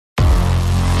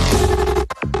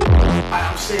Hi,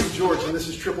 I'm Sam George, and this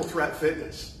is Triple Threat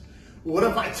Fitness. What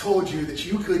if I told you that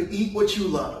you could eat what you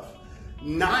love,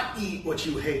 not eat what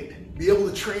you hate, be able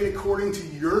to train according to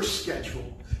your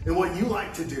schedule and what you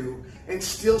like to do, and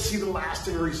still see the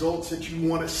lasting results that you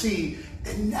want to see,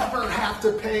 and never have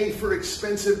to pay for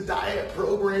expensive diet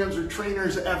programs or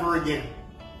trainers ever again?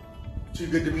 Too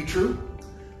good to be true?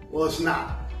 Well, it's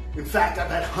not. In fact, I've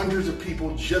had hundreds of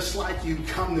people just like you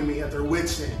come to me at their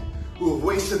wits' end, who have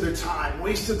wasted their time,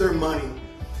 wasted their money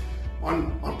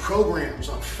on programs,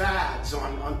 on fads,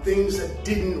 on things that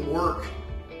didn't work.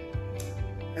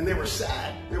 And they were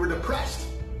sad, they were depressed.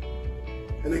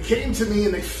 And they came to me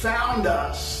and they found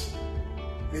us,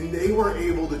 and they were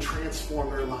able to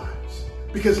transform their lives.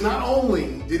 Because not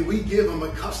only did we give them a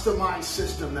customized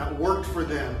system that worked for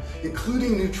them,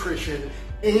 including nutrition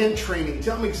and training,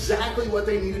 tell them exactly what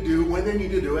they need to do, when they need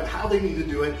to do it, how they need to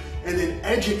do it, and then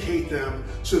educate them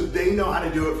so they know how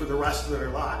to do it for the rest of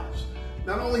their lives.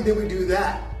 Not only did we do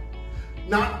that,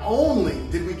 not only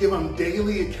did we give them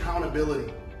daily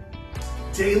accountability,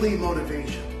 daily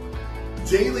motivation,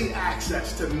 daily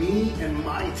access to me and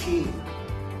my team,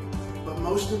 but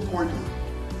most importantly,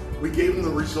 we gave them the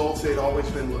results they'd always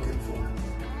been looking for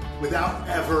without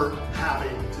ever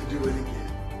having to do it again.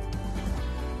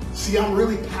 See, I'm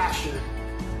really passionate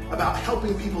about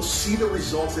helping people see the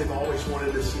results they've always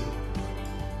wanted to see.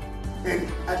 And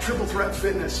at Triple Threat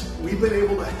Fitness, we've been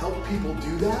able to help people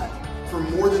do that for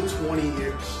more than 20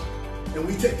 years. And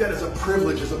we take that as a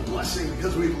privilege, as a blessing,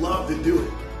 because we love to do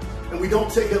it. And we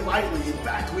don't take it lightly. In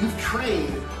fact, we've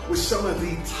trained with some of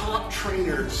the top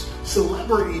trainers,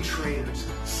 celebrity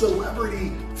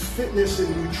fitness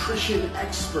and nutrition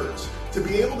experts, to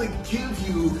be able to give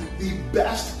you the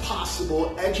best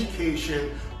possible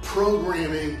education,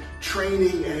 programming,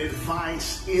 training, and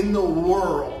advice in the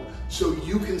world so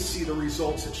you can see the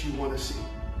results that you want to see.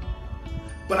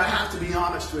 But I have to be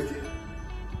honest with you.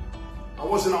 I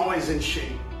wasn't always in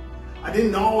shape. I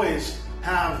didn't always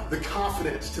have the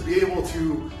confidence to be able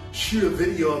to shoot a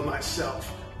video of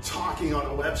myself talking on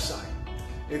a website.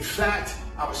 In fact,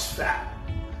 I was fat.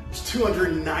 I was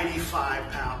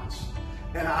 295 pounds,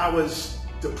 and I was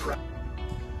depressed.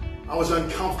 I was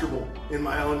uncomfortable in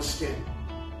my own skin.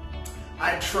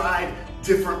 I had tried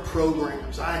different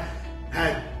programs. I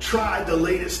had tried the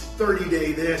latest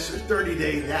 30-day this or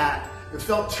 30-day that, and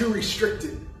felt too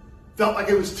restricted. Felt like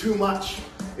it was too much.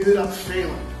 Ended up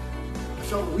failing. I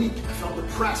felt weak. I felt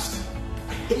depressed.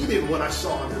 I hated what I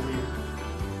saw in the mirror.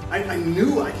 I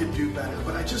knew I could do better,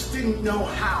 but I just didn't know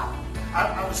how.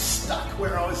 I was stuck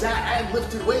where I was at. I had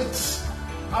lifted weights.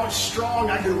 I was strong.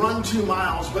 I could run 2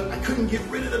 miles, but I couldn't get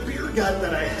rid of the beer gut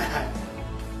that I had.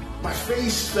 My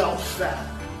face felt fat.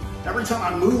 Every time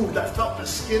I moved, I felt the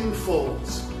skin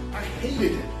folds. I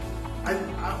hated it.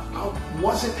 I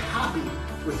wasn't happy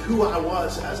with who I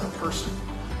was as a person.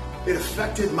 It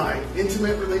affected my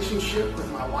intimate relationship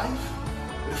with my wife.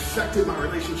 It affected my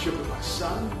relationship with my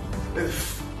son. It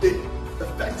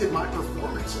affected my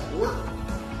performance at work.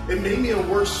 It made me a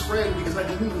worse friend because I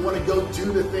didn't want to go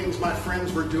do the things my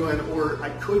friends were doing, or I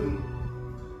couldn't.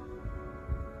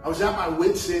 I was at my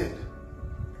wits' end.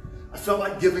 I felt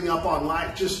like giving up on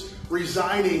life, just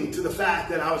resigning to the fact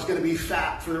that I was going to be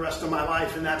fat for the rest of my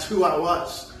life, and that's who I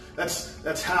was.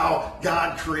 That's how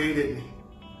God created me.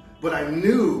 But I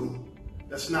knew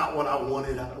that's not what I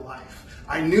wanted out of life.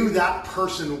 I knew that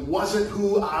person wasn't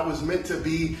who I was meant to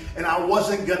be, and I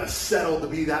wasn't going to settle to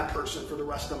be that person for the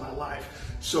rest of my life.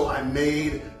 So I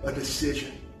made a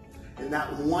decision, and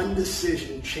that one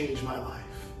decision changed my life.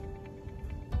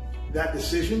 That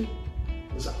decision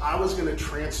was I was going to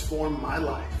transform my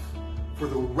life for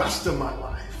the rest of my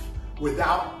life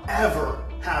without ever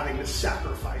having to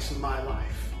sacrifice my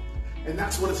life. And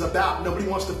that's what it's about. Nobody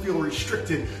wants to feel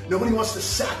restricted. Nobody wants to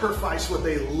sacrifice what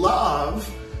they love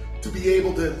to be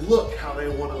able to look how they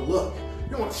want to look.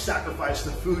 You don't want to sacrifice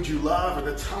the food you love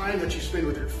or the time that you spend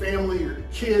with your family or your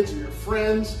kids or your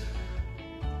friends.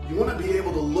 You want to be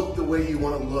able to look the way you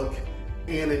want to look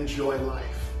and enjoy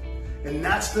life. And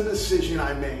that's the decision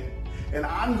I made. And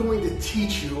I'm going to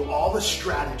teach you all the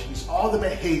strategies, all the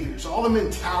behaviors, all the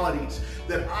mentalities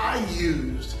that I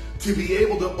used to be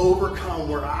able to overcome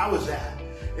where I was at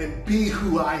and be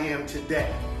who I am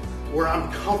today, where I'm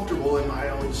comfortable in my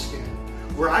own skin,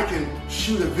 where I can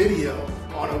shoot a video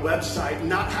on a website and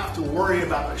not have to worry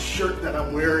about the shirt that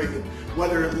I'm wearing,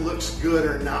 whether it looks good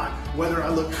or not, whether I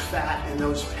look fat in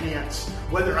those pants,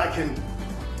 whether I can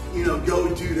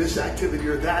go do this activity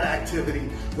or that activity,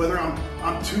 whether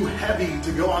I'm too heavy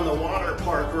to go on the water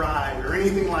park ride or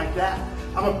anything like that.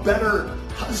 I'm a better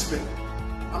husband.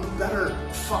 I'm a better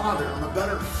father. I'm a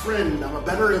better friend. I'm a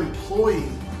better employee.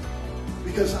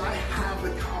 because I have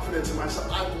the confidence in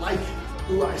myself. I like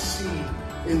who I see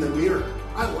in the mirror.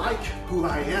 I like who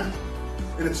I am.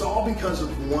 And it's all because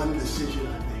of one decision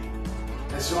I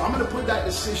made. And so I'm going to put that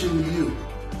decision to you.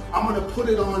 I'm going to put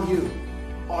it on you.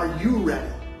 Are you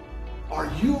ready? Are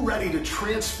you ready to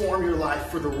transform your life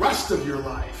for the rest of your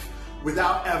life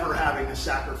without ever having to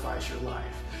sacrifice your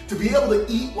life? To be able to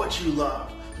eat what you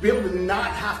love, to be able to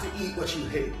not have to eat what you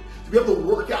hate, to be able to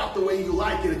work out the way you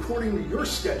like it according to your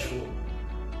schedule,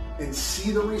 and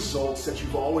see the results that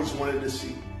you've always wanted to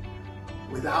see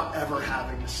without ever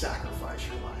having to sacrifice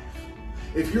your life.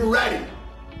 If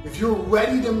you're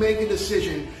ready to make a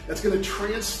decision that's going to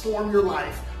transform your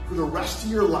life for the rest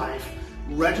of your life,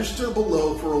 register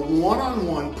below for a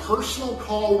one-on-one personal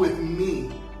call with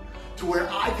me to where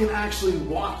I can actually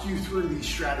walk you through these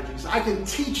strategies. I can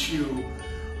teach you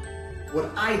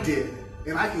what I did,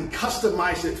 and I can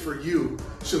customize it for you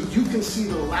so you can see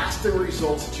the lasting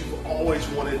results that you've always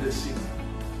wanted to see.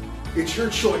 It's your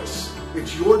choice.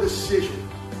 It's your decision.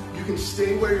 You can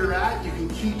stay where you're at. You can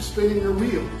keep spinning your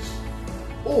wheels.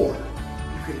 Or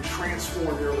you can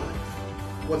transform your life.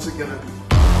 What's it going to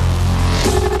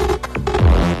be?